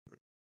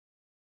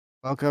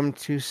Welcome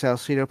to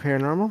Salcedo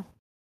Paranormal.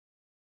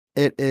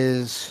 It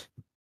is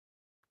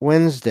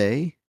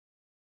Wednesday,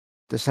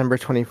 December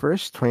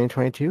 21st,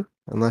 2022,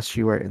 unless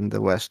you are in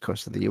the west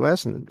coast of the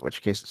US, in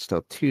which case it's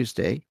still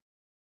Tuesday.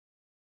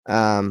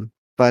 Um,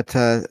 but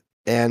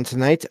and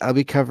tonight I'll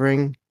be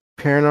covering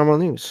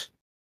paranormal news.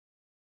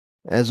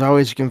 As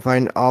always, you can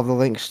find all the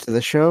links to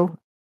the show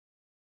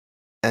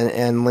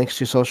and links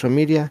to social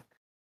media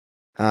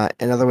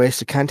and other ways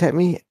to contact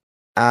me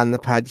on the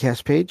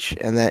podcast page,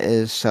 and that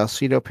is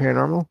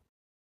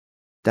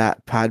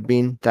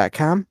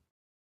salcedoparanormal.podbean.com.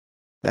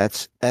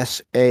 That's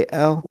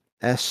SALSIDO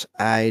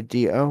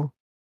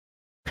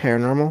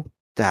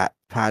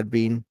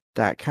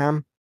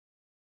paranormal.podbean.com.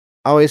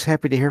 Always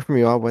happy to hear from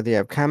you all, whether you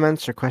have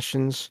comments or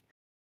questions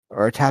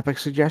or topic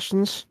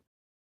suggestions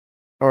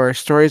or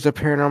stories of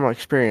paranormal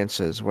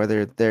experiences,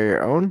 whether they're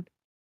your own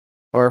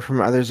or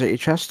from others that you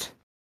trust.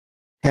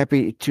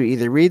 Happy to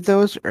either read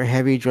those or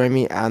have you join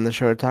me on the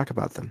show to talk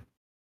about them.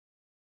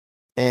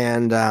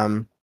 And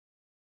I've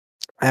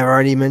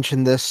already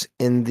mentioned this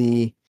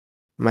in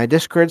my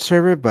Discord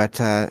server,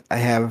 but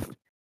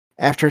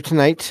after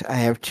tonight, I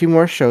have 2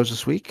 more shows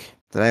this week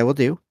that I will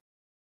do.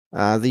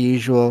 The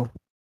usual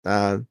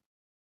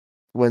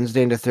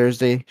Wednesday into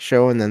Thursday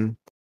show, and then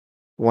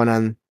one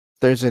on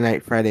Thursday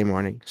night, Friday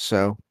morning.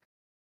 So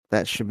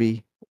that should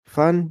be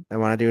fun. I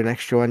want to do an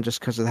extra one just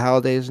because of the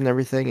holidays and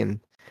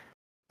everything,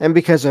 and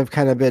because I've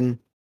kind of been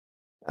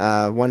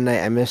one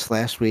night I missed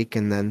last week,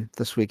 and then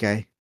this week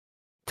I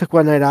took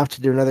one night off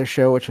to do another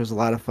show, which was a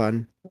lot of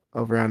fun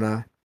over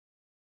on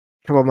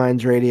Trouble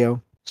Minds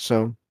Radio.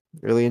 So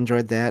really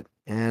enjoyed that,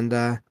 and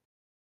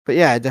but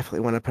yeah, I definitely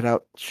want to put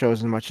out shows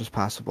as much as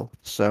possible.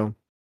 So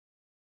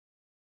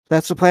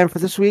that's the plan for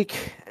this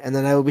week, and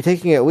then I will be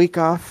taking a week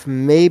off,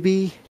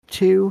 maybe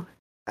 2.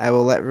 I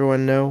will let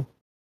everyone know.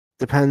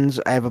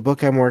 Depends. I have a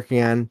book I'm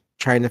working on,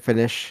 trying to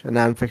finish, a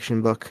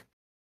nonfiction book,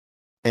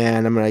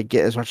 and I'm gonna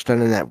get as much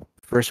done in that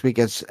first week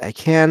as I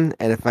can.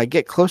 And if I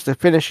get close to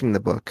finishing the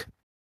book,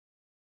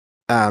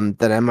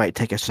 then I might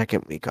take a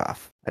second week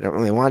off. I don't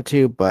really want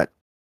to, but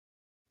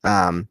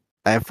I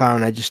have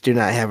found I just do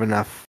not have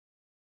enough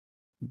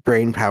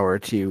brain power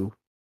to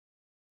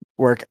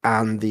work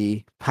on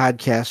the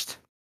podcast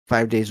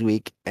 5 days a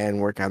week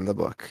and work on the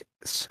book.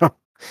 So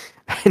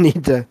I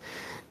need to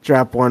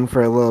drop one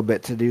for a little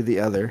bit to do the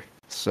other.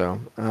 So,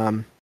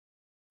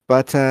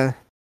 but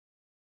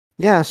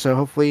yeah. So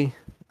hopefully,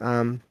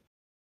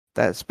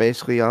 that's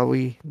basically all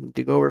we need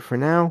to go over for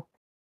now.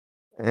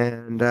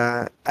 And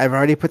I've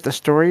already put the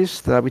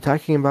stories that I'll be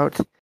talking about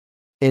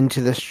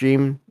into the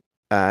stream,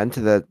 into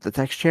the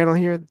text channel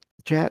here, the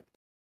chat.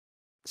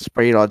 It's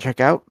for you to all check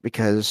out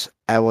because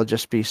I will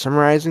just be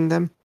summarizing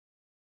them,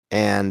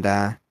 and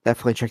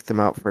definitely check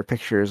them out for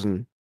pictures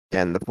and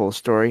the full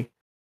story.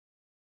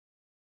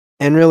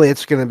 And really,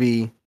 it's gonna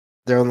be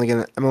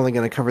I'm only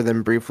gonna cover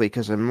them briefly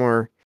because I'm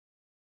more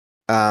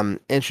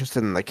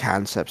interested in the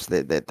concepts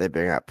that they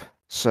bring up.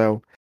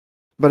 So,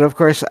 but of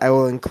course, I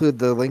will include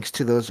the links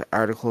to those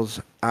articles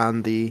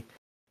on the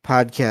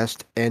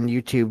podcast and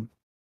YouTube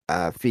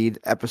feed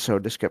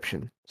episode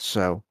description.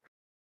 So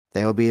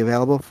they will be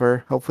available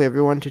for hopefully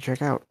everyone to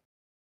check out.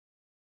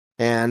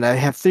 And I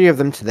have 3 of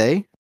them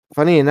today.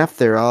 Funny enough,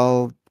 they're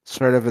all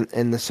sort of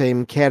in the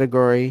same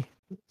category,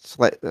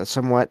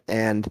 somewhat,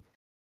 and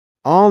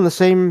all in the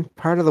same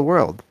part of the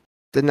world.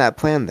 Did not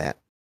plan that,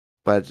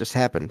 but it just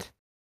happened.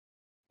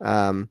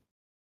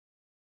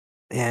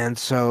 And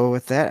so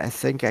with that, I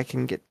think I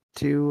can get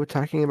to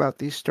talking about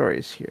these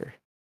stories here.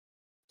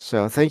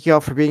 So thank you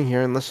all for being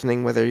here and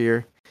listening, whether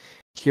you're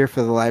here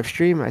for the live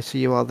stream. I see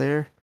you all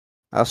there.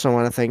 I also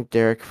want to thank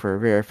Derek for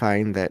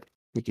verifying that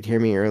he could hear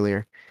me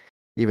earlier,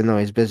 even though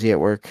he's busy at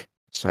work.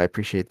 So I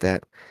appreciate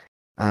that.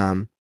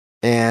 And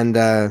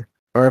or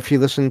if you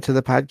listen to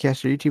the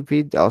podcast or YouTube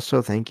feed,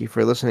 also thank you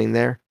for listening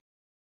there.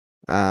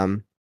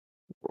 We're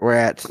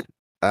at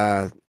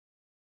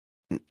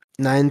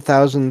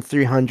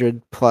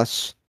 9,300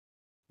 plus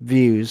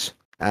views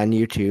on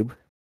YouTube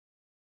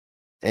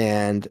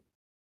and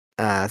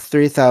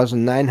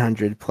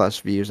 3,900 plus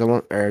views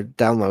or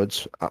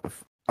downloads,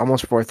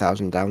 almost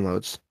 4,000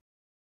 downloads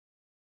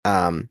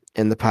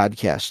in the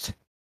podcast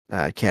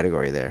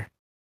category there.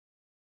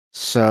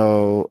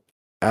 So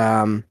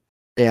yeah,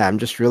 I'm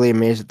just really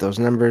amazed at those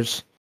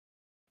numbers.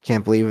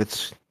 Can't believe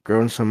it's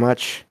grown so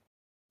much.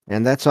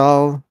 And that's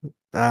all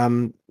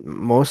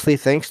mostly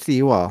thanks to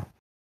you all.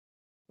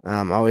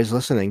 Always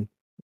listening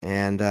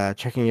and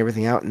checking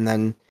everything out. And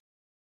then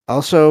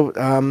also,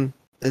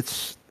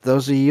 it's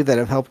those of you that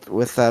have helped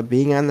with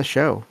being on the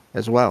show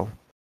as well.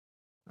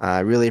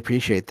 I really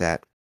appreciate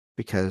that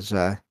because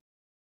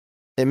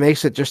it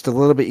makes it just a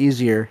little bit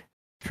easier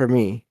for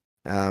me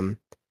in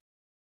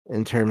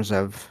terms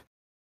of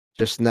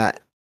just not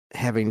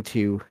having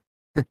to,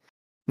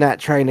 not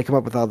trying to come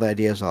up with all the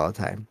ideas all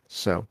the time.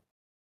 So,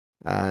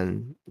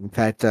 in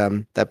fact,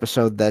 the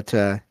episode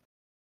that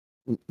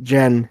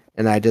Jen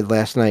and I did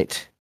last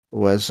night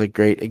was a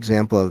great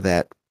example of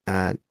that.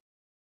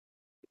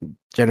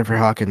 Jennifer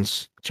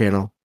Hawkins'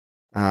 channel.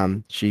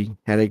 She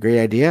had a great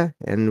idea,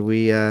 and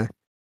we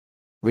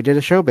did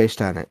a show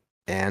based on it,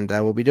 and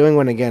we'll be doing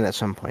one again at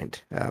some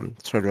point,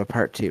 sort of a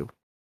part two.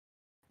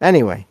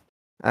 Anyway,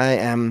 I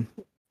am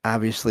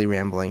obviously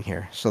rambling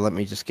here, so let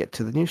me just get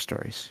to the news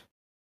stories.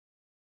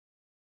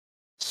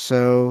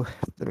 So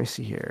let me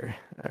see here.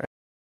 All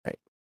right.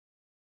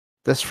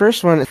 This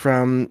first one is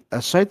from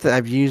a site that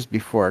I've used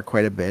before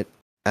quite a bit,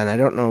 and I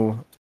don't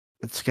know.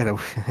 It's got a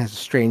has a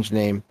strange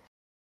name.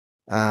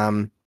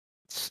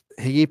 It's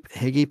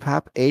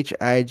Higgipop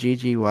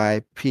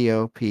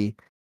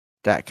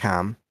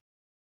HIGGYPOP.com,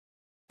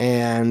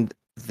 and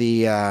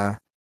the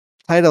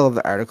title of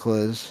the article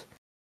is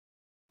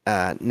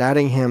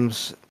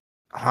Nottingham's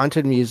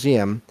Haunted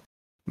Museum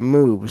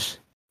moves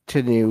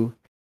to new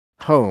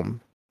home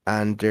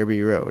on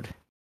Derby Road.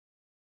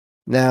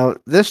 Now,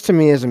 this to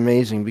me is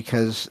amazing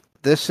because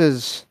this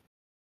is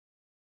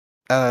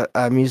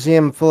a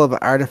museum full of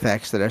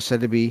artifacts that are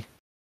said to be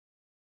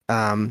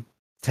to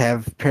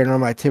have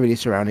paranormal activity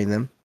surrounding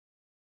them,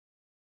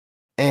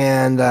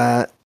 and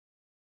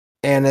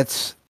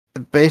it's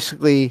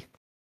basically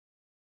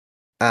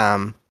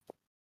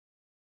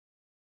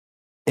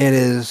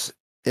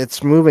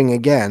it's moving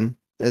again.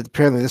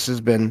 Apparently, this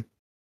has been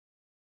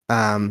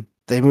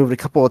they moved a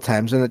couple of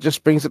times, and it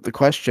just brings up the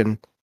question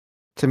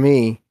to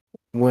me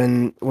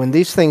when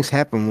these things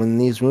happen, when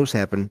these moves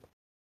happen,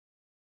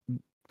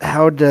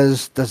 how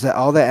does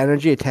all that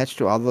energy attached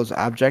to all those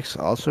objects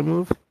also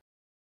move?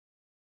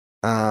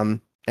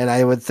 And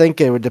I would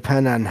think it would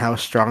depend on how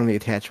strong the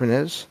attachment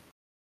is,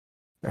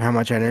 or how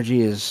much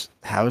energy is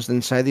housed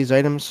inside these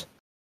items.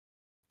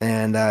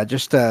 And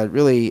just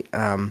really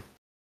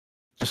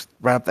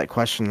just brought up that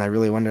question. I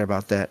really wonder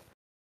about that.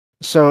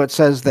 So it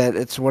says that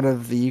it's one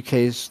of the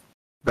UK's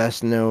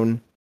best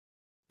known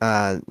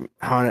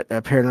haunted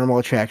paranormal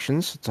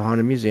attractions. It's a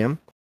haunted museum,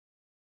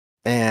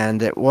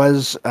 and it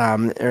was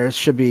or it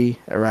should be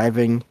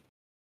arriving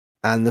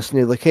on this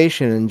new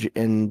location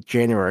in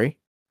January.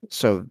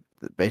 So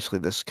basically,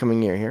 this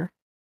coming year here.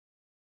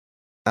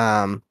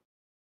 And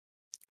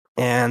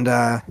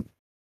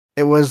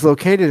it was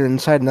located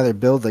inside another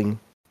building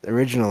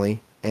originally,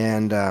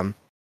 and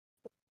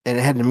it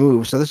had to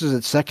move. So this is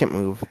its second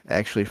move,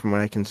 actually, from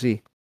what I can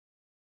see.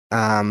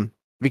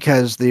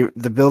 Because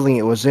the building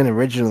it was in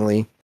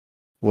originally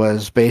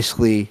was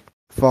basically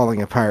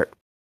falling apart,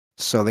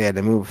 so they had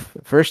to move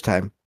the first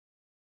time.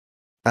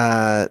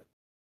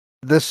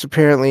 This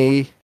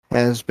apparently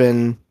has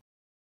been.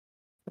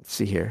 Let's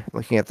see here.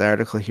 Looking at the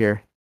article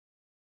here.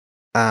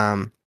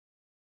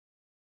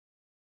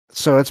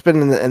 So it's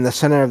been in the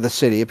center of the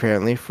city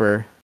apparently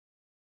for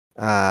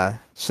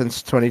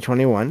since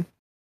 2021,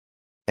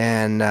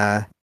 and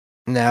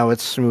now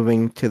it's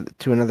moving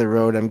to another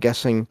road. I'm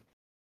guessing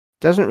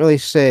doesn't really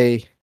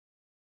say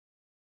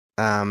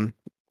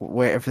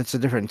where, if it's a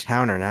different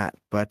town or not,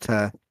 but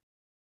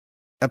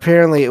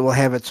apparently it will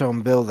have its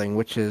own building,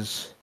 which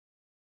is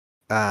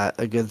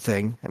a good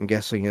thing. I'm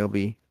guessing it'll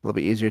be a little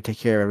bit easier to take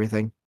care of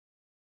everything,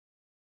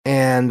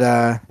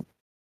 and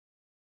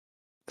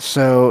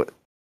so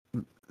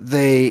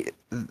they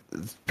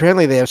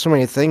apparently they have so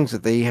many things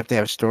that they have to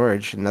have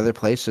storage in other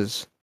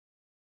places.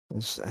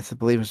 I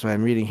believe is what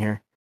I'm reading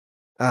here.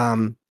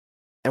 And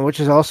which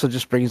is also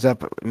just brings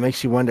up, it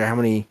makes you wonder how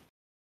many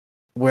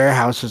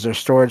warehouses or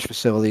storage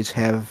facilities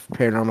have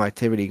paranormal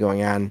activity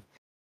going on,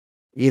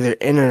 either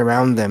in and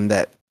around them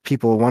that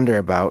people wonder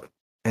about,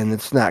 and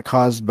it's not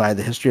caused by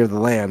the history of the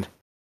land.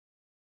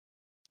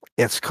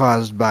 It's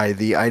caused by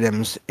the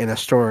items in a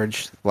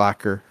storage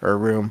locker or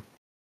room.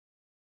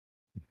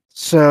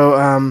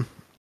 So,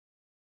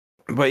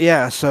 but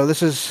yeah, so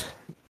this is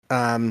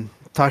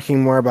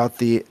talking more about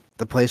the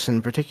place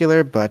in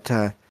particular, but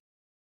I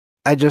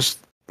just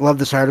love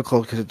this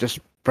article because it just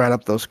brought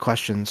up those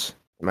questions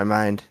in my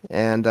mind,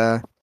 and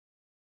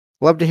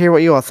love to hear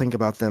what you all think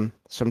about them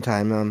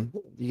sometime.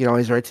 You can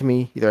always write to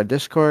me either on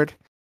Discord,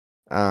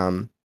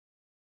 or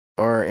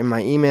in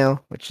my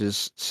email, which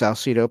is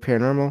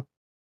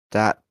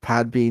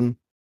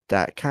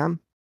salcedoparanormal.podbean.com.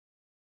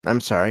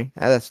 I'm sorry,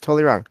 that's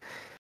totally wrong.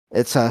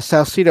 It's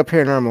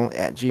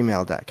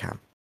salcedoparanormal@gmail.com.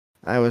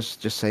 I was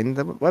just saying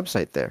the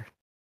website there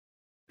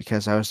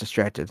because I was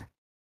distracted.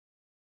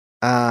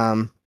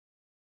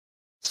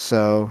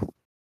 So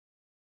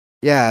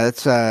yeah,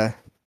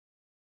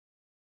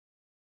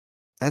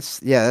 I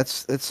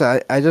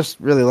just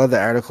really love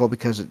that article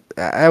because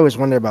I always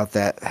wonder about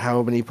that.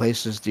 How many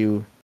places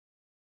do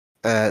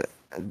have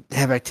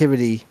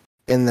activity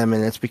in them,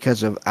 and it's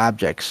because of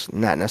objects,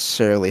 not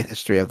necessarily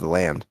history of the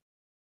land?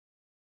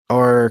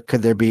 Or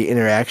could there be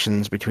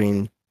interactions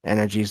between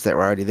energies that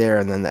were already there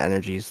and then the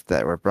energies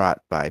that were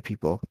brought by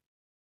people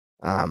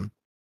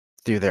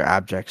through their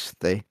objects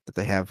that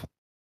they have?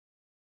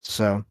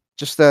 So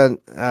just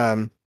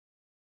wanted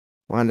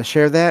to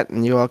share that,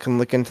 and you all can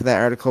look into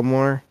that article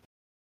more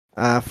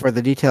for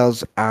the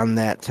details on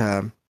that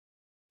on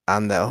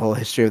the whole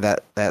history of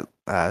that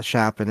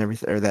shop and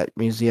everything, or that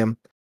museum,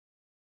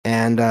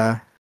 and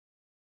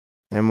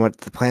what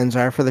the plans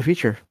are for the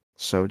future.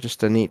 So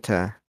just a neat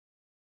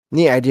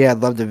neat idea. I'd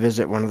love to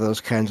visit one of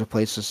those kinds of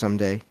places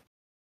someday.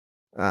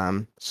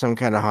 Some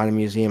kind of haunted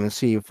museum and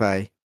see if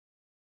I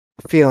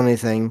feel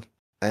anything.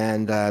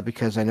 And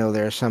because I know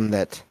there are some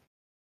that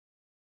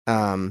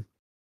um,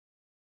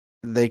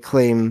 they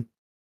claim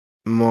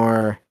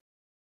more.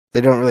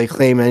 They don't really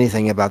claim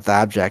anything about the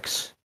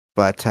objects,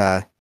 but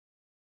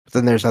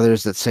then there's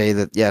others that say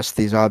that yes,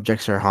 these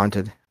objects are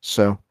haunted.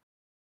 So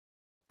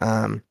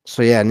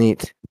yeah,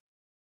 neat.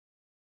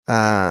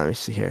 Let me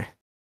see here.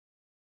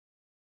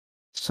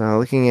 So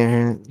looking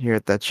at here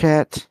at the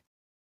chat.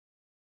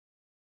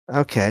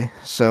 Okay,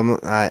 so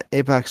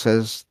Apoc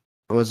says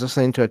I was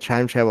listening to a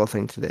time travel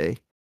thing today.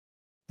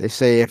 They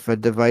say if a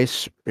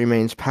device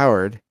remains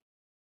powered,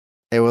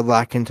 it would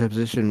lock into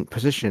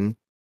position,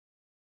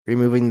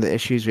 removing the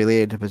issues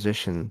related to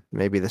position.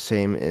 Maybe the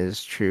same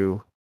is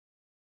true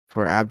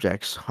for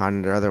objects,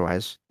 haunted or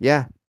otherwise.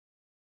 Yeah.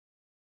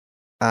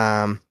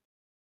 Um,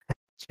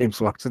 James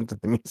walks into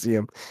the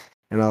museum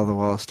and all the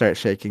walls start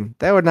shaking.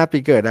 That would not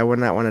be good. I would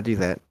not want to do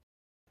that.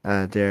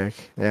 Derek.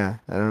 Yeah,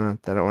 I don't know.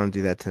 I don't want to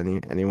do that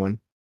to anyone.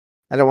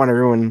 I don't want to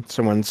ruin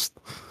someone's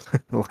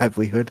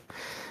livelihood.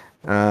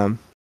 Um,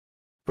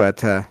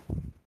 but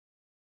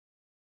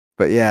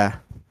yeah,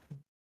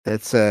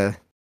 it's I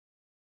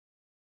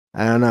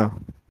don't know,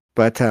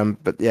 but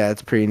yeah,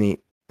 it's pretty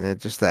neat.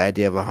 Just the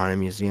idea of a haunted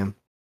museum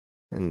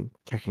and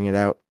checking it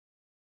out.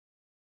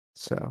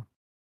 So,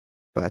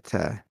 but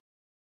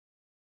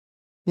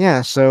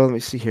yeah. So let me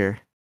see here.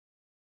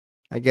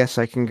 I guess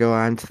I can go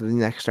on to the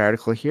next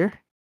article here,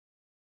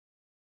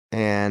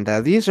 and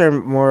these are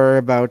more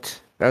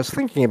about. I was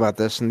thinking about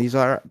this, and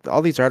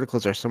all these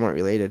articles are somewhat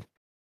related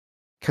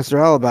because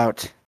they're all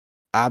about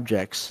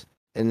objects.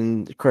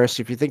 And of course,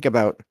 if you think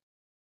about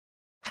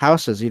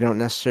houses, you don't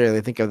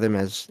necessarily think of them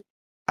as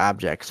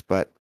objects,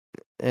 but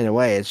in a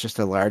way, it's just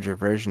a larger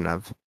version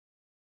of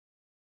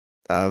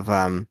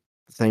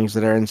things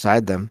that are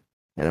inside them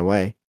in a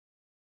way.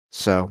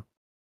 So,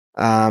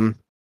 um,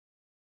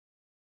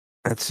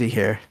 let's see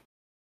here.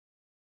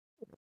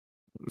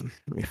 Let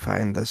me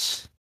find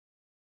this.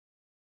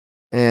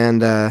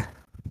 And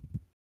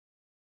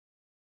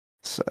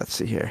so let's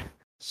see here.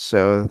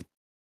 So,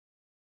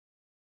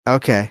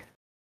 okay.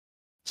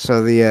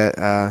 So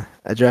the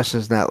address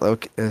is not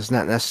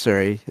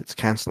necessary. It's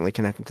constantly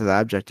connected to the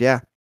object. Yeah.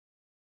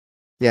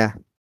 Yeah.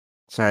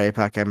 Sorry,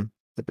 Apoc, I'm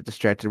a bit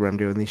distracted when I'm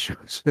doing these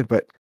shows,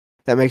 but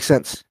that makes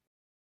sense.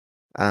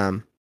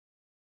 Um,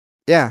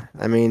 yeah,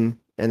 I mean,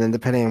 and then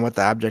depending on what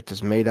the object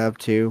is made of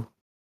too,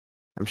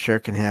 I'm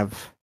sure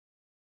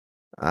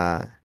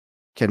uh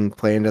can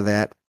play into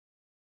that.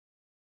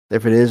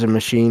 If it is a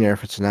machine or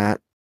if it's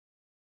not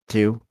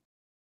too.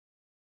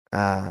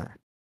 Uh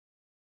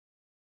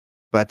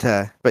but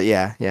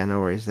yeah, no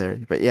worries there.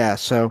 But yeah,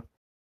 so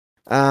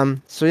yeah,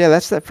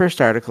 that's that first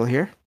article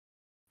here.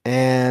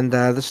 And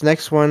this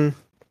next one,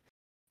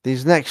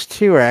 these next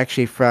two are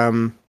actually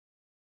from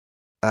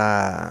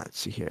let's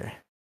see here.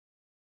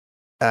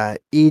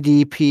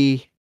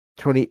 EDP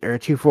 20 or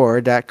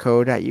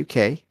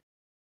 24.co.uk.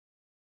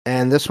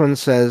 And this one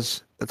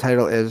says the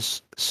title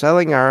is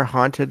Selling Our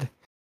Haunted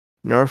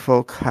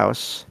Norfolk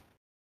House.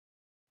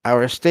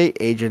 Our estate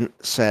agent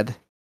said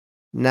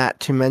not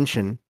to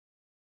mention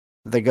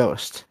the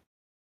ghost.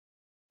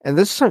 And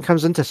this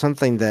comes into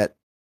something that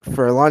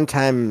for a long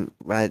time,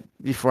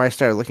 before I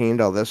started looking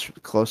into all this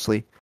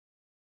closely,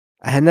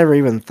 I had never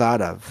even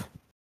thought of,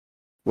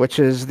 which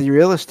is the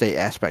real estate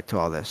aspect to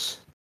all this.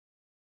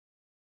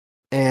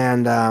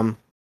 And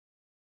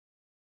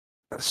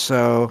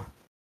so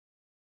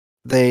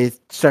they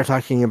start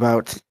talking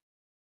about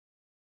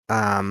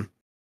the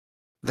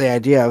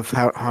idea of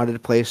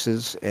haunted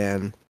places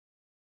and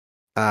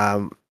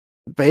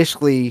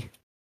basically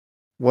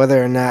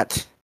whether or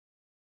not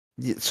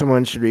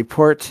someone should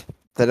report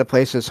that a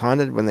place is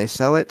haunted when they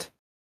sell it.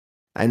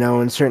 I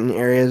know in certain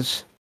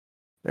areas,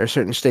 there are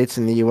certain states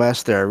in the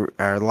U.S. there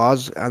are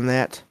laws on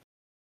that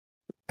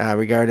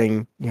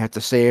regarding you have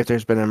to say if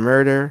there's been a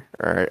murder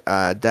or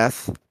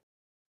death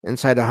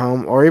inside a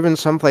home, or even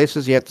some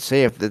places you have to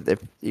say if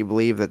you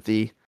believe that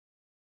the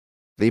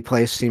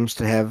place seems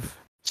to have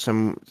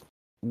some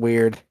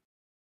weird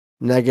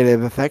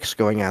negative effects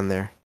going on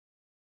there.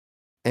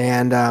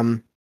 And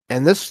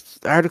this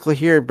article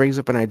here brings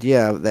up an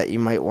idea that you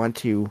might want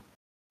to.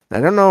 I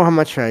don't know how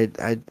much I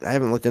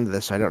haven't looked into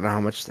this, so I don't know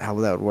how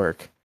that would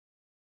work.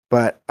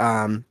 But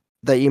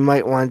that you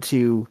might want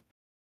to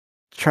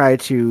try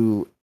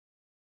to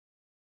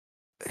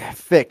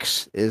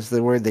fix is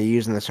the word they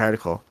use in this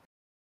article.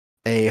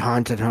 A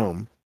haunted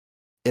home,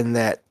 in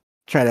that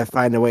try to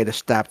find a way to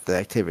stop the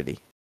activity.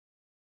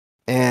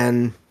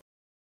 And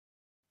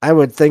I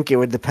would think it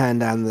would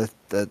depend on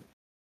the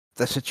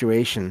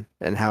situation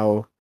and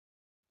how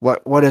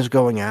what is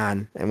going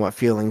on and what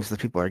feelings the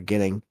people are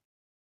getting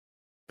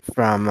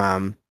from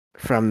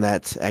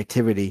that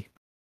activity.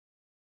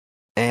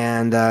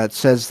 And it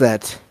says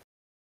that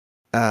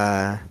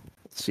let's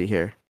see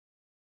here,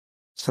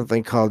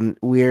 something called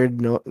Weird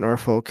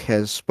Norfolk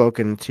has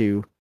spoken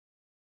to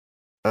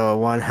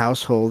one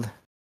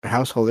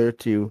householder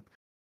to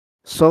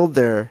sold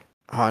their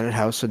haunted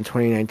house in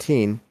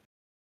 2019,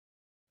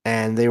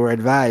 and they were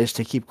advised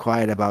to keep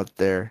quiet about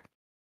the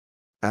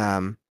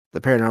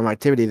paranormal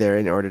activity there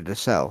in order to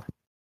sell.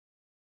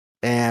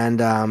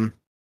 And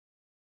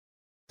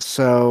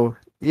so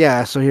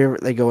yeah, so here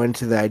they go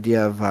into the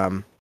idea of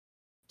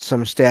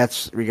some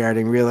stats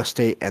regarding real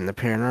estate and the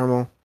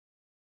paranormal.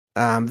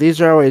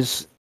 These are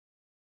always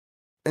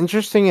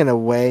interesting in a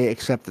way,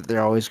 except that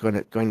they're always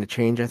going to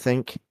change, I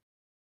think.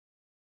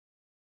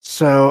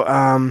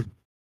 So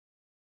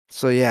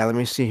so yeah, let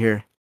me see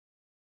here.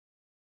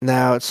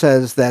 Now it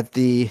says that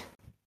the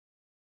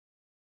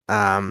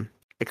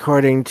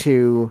according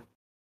to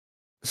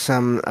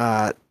some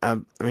let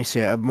me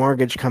see, a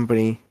mortgage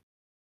company,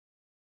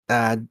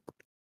 uh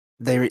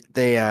they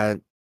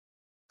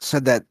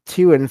said that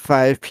 2 in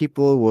 5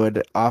 people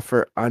would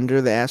offer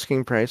under the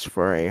asking price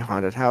for a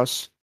haunted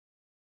house,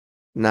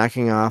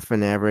 knocking off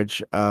an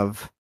average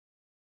of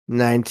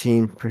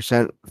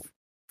 19%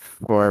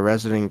 for a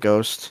resident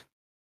ghost.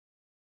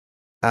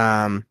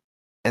 Um,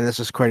 and this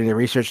is according to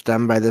research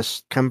done by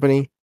this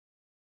company.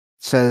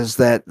 Says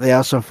that they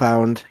also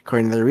found,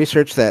 according to the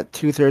research, that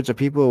 2/3 of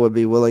people would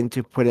be willing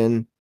to put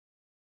in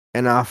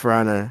an offer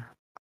on a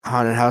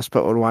haunted house,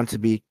 but would want to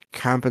be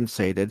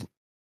compensated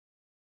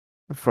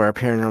for a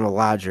paranormal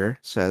lodger.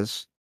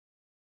 Says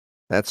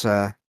that's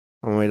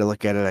one way to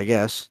look at it, I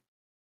guess.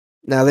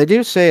 Now they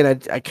do say,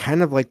 and I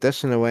kind of like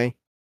this in a way.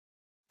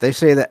 They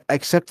say that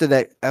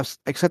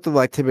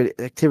acceptable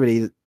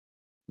activity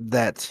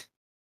that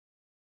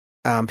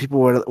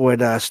people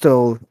would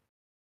still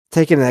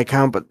take into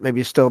account, but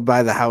maybe still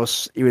buy the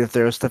house, even if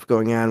there was stuff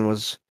going on,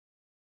 was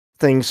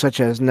things such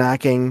as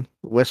knocking,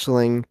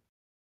 whistling,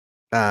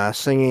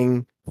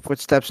 singing,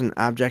 footsteps and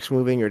objects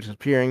moving or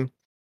disappearing.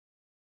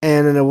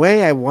 And in a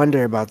way, I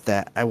wonder about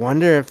that. I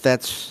wonder if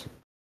that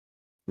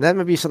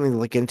might be something to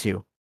look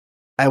into.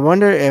 I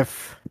wonder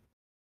if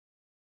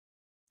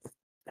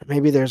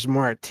maybe there's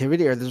more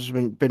activity, or there's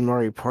been more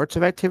reports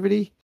of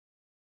activity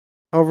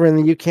over in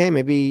the UK.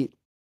 Maybe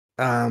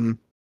um,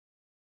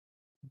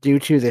 due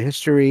to the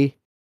history.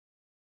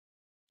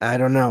 I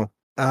don't know.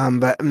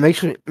 But it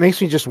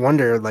makes me just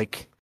wonder,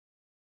 like,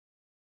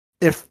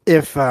 if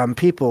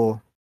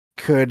people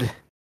could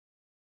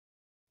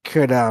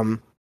could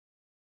um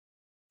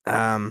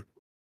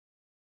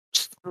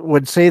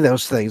would say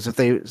those things,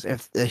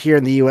 if here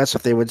in the U.S.,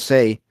 if they would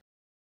say,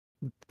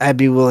 I'd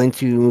be willing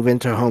to move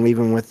into a home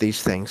even with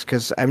these things,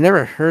 because I've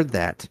never heard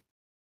that.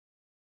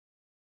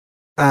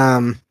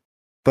 Um,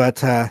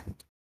 but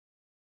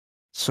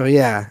so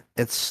yeah,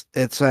 it's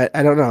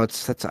I don't know,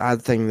 that's an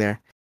odd thing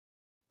there.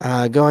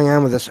 Going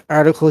on with this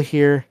article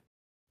here,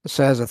 it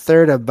says a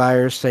third of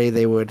buyers say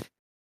they would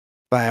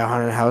buy a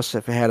haunted house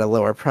if it had a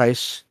lower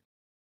price,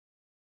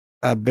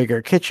 a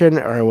bigger kitchen,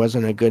 or it was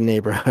in a good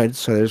neighborhood.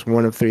 So there's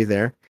 1 of 3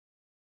 there.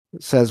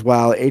 It says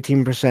while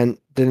 18%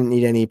 didn't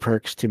need any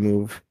perks to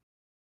move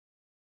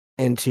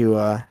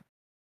into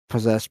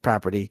possessed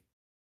property.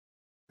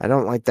 I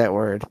don't like that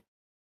word.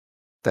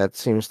 That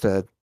seems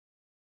to,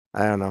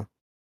 I don't know.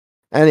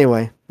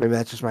 Anyway, maybe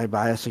that's just my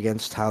bias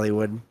against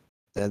Hollywood,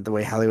 the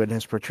way Hollywood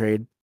has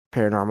portrayed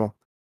paranormal.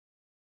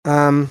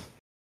 Um,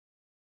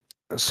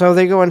 so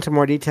they go into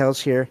more details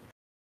here.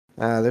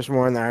 There's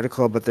more in the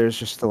article, but there's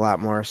just a lot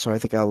more. So I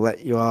think I'll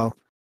let you all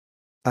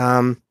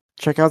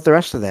check out the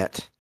rest of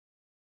that.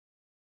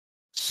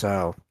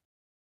 So,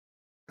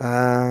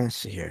 let's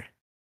see here.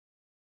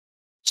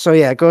 So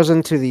yeah, it goes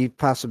into the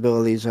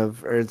possibilities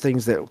of, or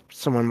things that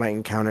someone might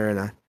encounter in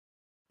a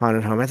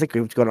haunted home. I think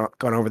we've gone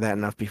over that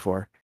enough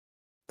before,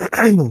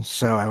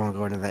 so I won't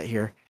go into that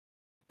here.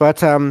 But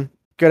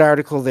good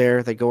article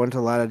there. They go into a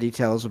lot of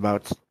details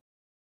about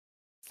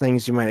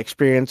things you might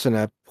experience in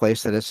a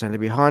place that is said to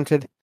be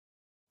haunted,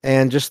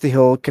 and just the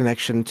whole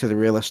connection to the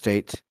real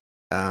estate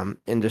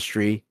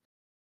industry.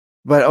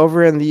 But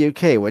over in the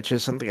UK, which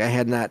is something I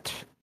had not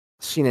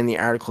seen any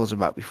articles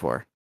about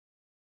before.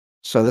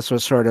 So this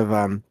was sort of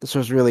this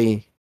was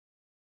really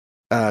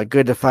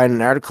good to find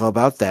an article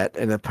about that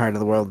in a part of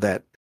the world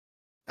that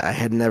I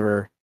had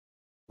never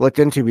looked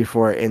into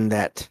before in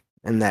that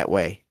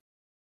way.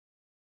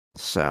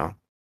 So,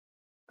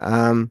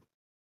 um,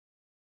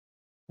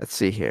 let's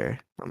see here.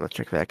 I'm gonna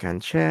check back on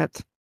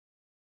chat.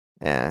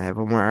 Yeah, I have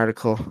one more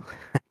article.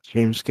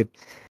 James could.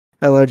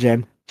 Hello,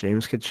 Jen.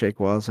 James could shake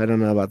walls. I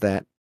don't know about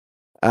that.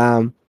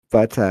 Um,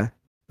 but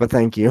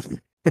thank you.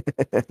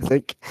 I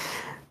think.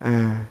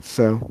 Yeah.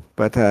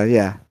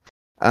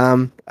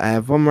 I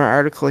have one more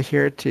article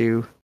here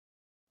to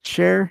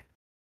share.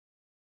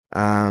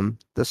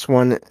 This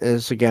one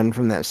is again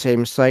from that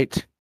same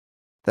site,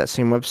 that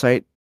same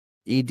website,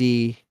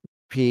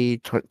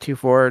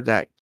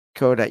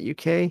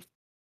 edp24.co.uk.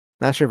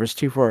 Not sure if it's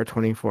 24 or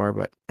 24,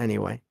 but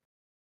anyway.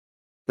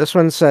 This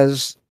one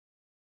says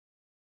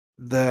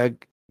the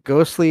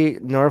ghostly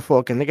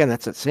Norfolk, and again,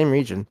 that's that same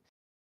region,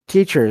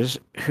 teachers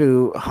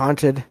who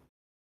haunted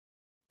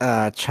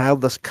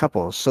childless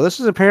couples. So this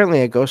is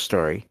apparently a ghost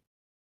story.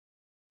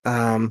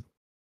 Um,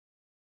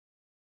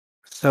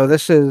 so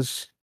this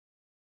is,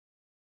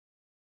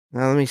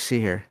 now let me see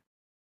here.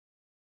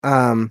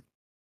 Um,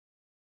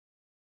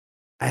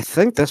 I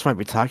think this might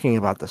be talking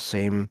about the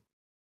same.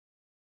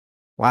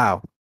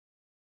 Wow.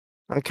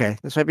 Okay,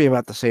 this might be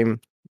about the same.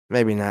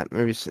 Maybe not.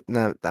 Maybe it's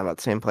not about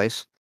the same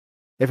place.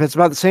 If it's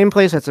about the same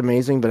place, that's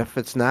amazing. But if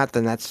it's not,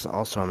 then that's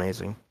also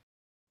amazing.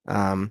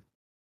 Um,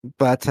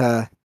 but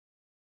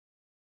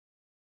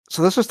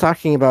so this was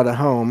talking about a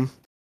home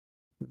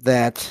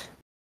that,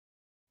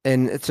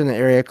 and it's in an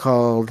area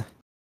called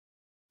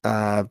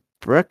uh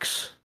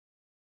Brooks.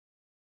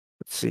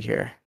 Let's see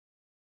here.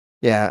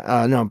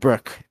 Yeah, no,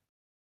 Brook,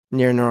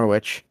 near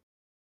Norwich.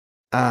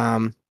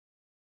 Um,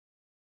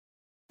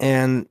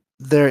 and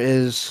there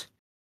is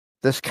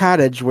this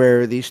cottage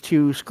where these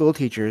two school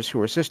teachers who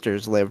were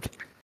sisters lived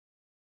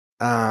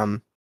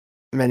um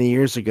many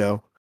years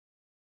ago.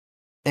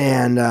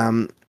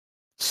 And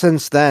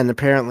since then,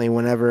 apparently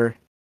whenever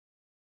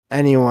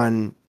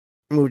anyone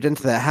moved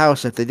into that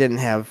house, if they didn't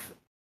have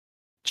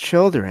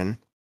children,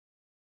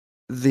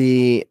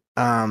 the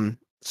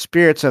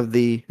spirits of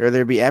the or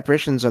there'd be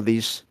apparitions of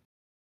these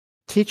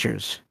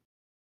teachers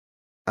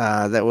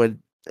that would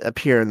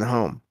appear in the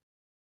home.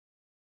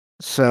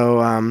 So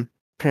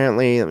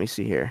apparently, let me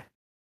see here.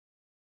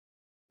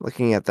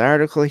 Looking at the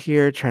article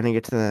here, trying to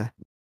get to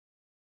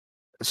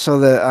so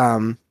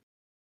the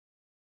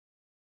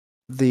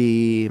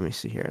let me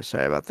see here.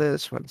 Sorry about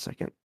this. 1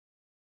 second.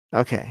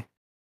 Okay.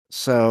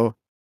 So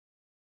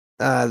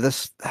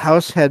this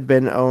house had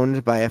been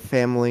owned by a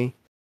family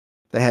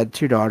that had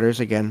two daughters.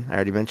 Again, I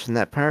already mentioned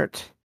that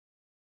part.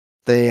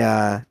 They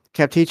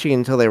kept teaching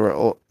until they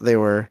were they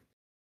were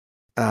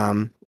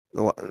um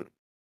l-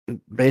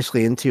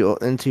 basically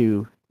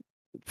into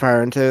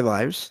far into their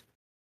lives.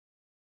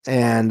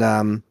 And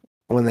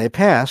when they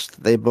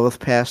passed, they both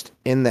passed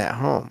in that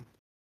home.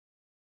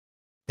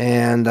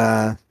 And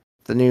the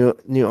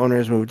new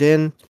owners moved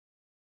in,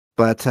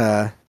 but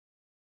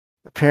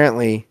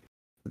apparently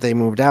they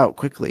moved out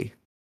quickly.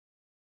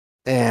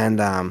 And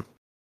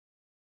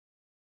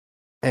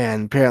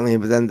apparently,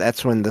 but then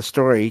that's when the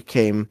story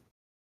came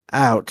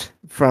out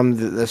from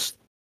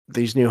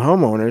these new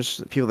homeowners,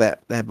 the people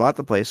that bought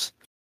the place,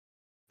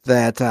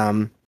 that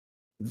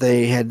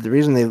they had the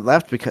reason they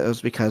left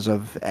because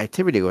of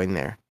activity going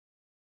there.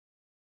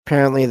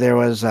 Apparently, there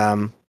was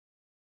the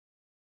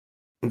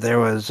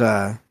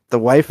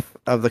wife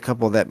of the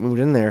couple that moved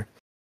in there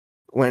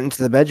went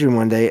into the bedroom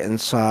one day and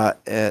saw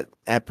an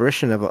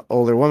apparition of an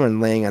older woman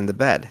laying on the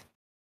bed,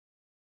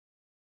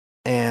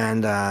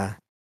 and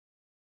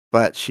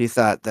but she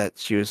thought that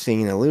she was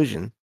seeing an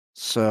illusion.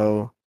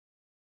 So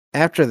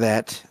after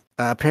that,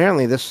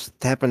 apparently this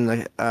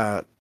happened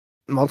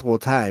multiple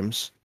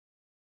times,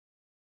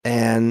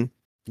 and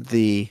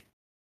the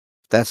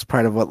that's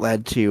part of what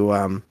led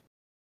to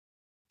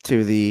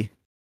the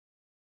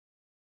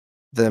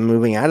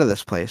moving out of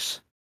this place.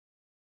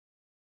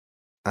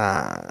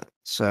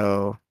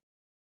 So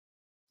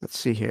let's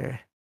see here.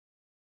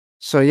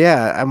 So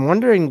yeah, I'm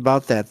wondering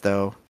about that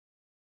though.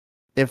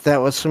 If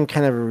that was some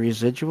kind of a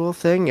residual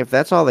thing, if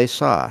that's all they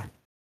saw,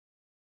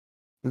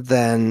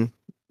 then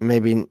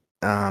maybe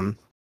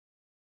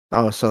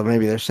oh, so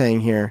maybe they're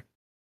saying here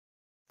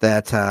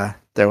that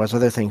there was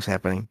other things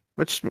happening,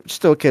 which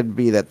still could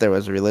be that there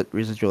was a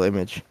residual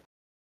image.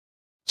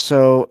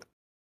 So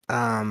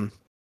um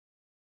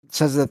it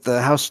says that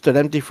the house stood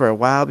empty for a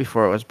while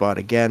before it was bought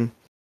again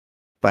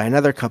by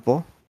another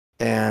couple,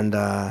 and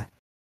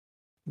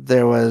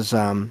there was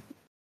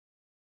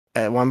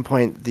at one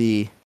point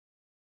the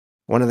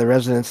one of the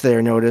residents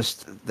there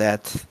noticed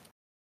that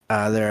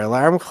their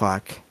alarm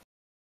clock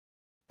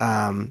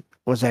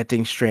was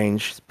acting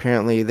strange.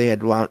 Apparently, they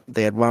had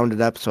wound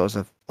it up so it was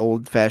an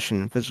old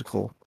fashioned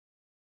physical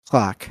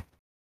clock.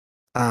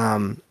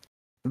 Um,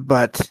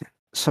 but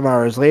some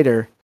hours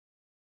later,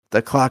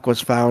 the clock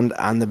was found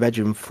on the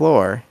bedroom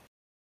floor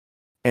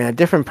in a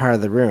different part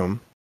of the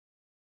room.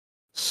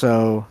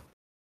 So,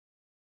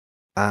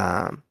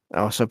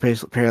 also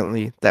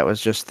apparently that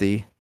was just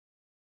the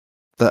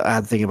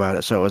odd thing about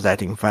it. So it was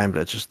acting fine,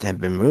 but it just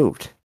had been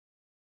moved.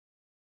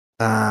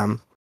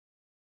 Um,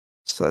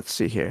 so let's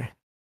see here.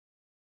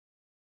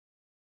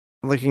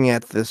 Looking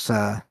at this,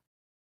 so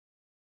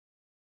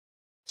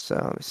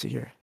let me see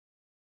here.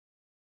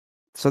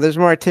 So there's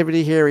more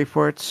activity here.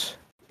 Reports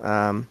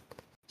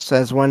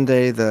says one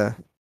day the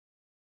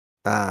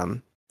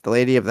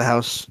lady of the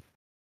house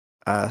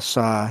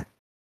saw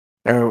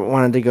or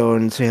wanted to go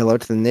and say hello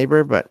to the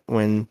neighbor, but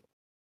when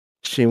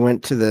she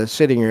went to the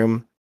sitting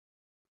room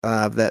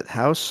of that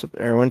house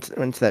or went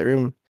to that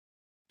room,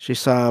 she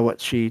saw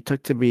what she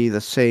took to be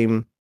the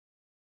same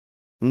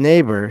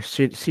neighbor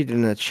seated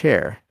in a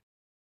chair.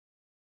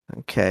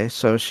 Okay,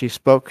 so she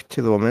spoke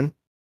to the woman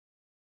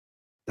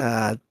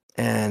uh,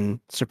 and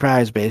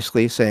surprised,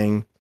 basically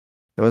saying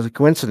it was a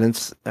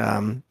coincidence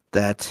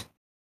that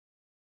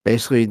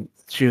basically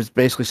she was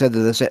basically said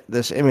to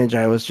this image,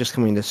 I was just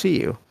coming to see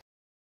you.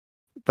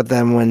 But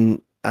then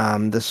when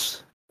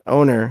this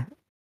owner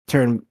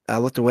turned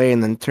looked away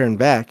and then turned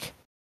back,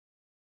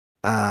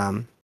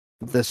 um,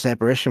 this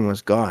apparition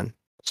was gone.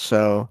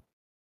 So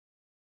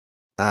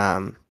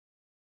um,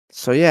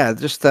 so yeah,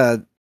 just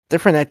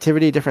different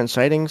activity, different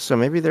sightings. So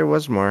maybe there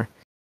was more.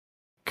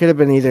 Could have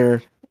been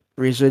either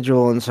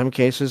residual in some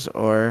cases,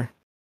 or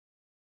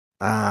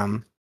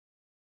um,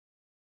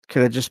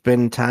 could have just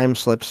been time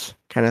slips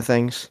kind of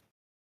things.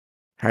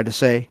 Hard to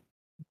say,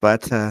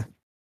 but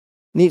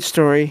neat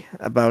story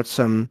about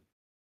some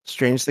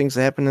strange things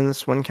that happened in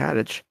this one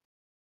cottage.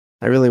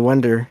 I really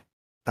wonder.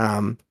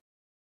 Um,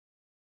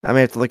 I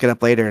may have to look it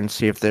up later and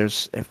see if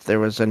there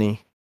was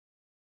any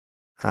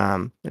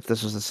if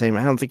this was the same.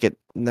 I don't think it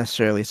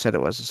necessarily said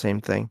it was the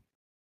same thing,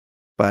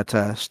 but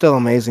still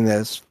amazing that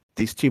it's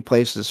these two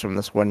places from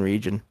this one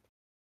region.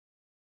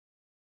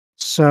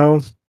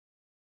 So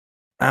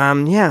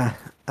yeah,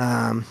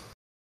 um,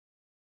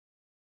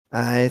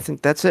 I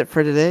think that's it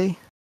for today,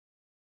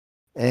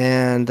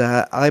 and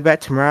I'll be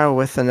back tomorrow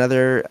with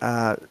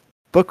another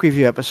book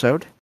review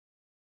episode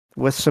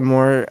with some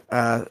more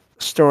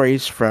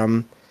stories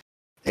from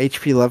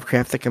H.P.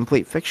 Lovecraft: The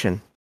Complete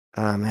Fiction.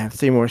 I have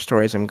 3 more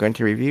stories I'm going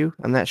to review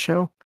on that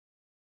show,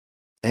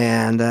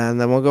 and then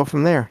we'll go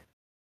from there.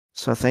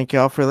 So thank you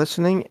all for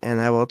listening,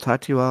 and I will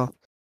talk to you all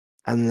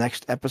on the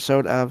next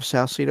episode of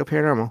Salcedo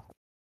Paranormal.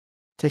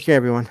 Take care,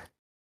 everyone.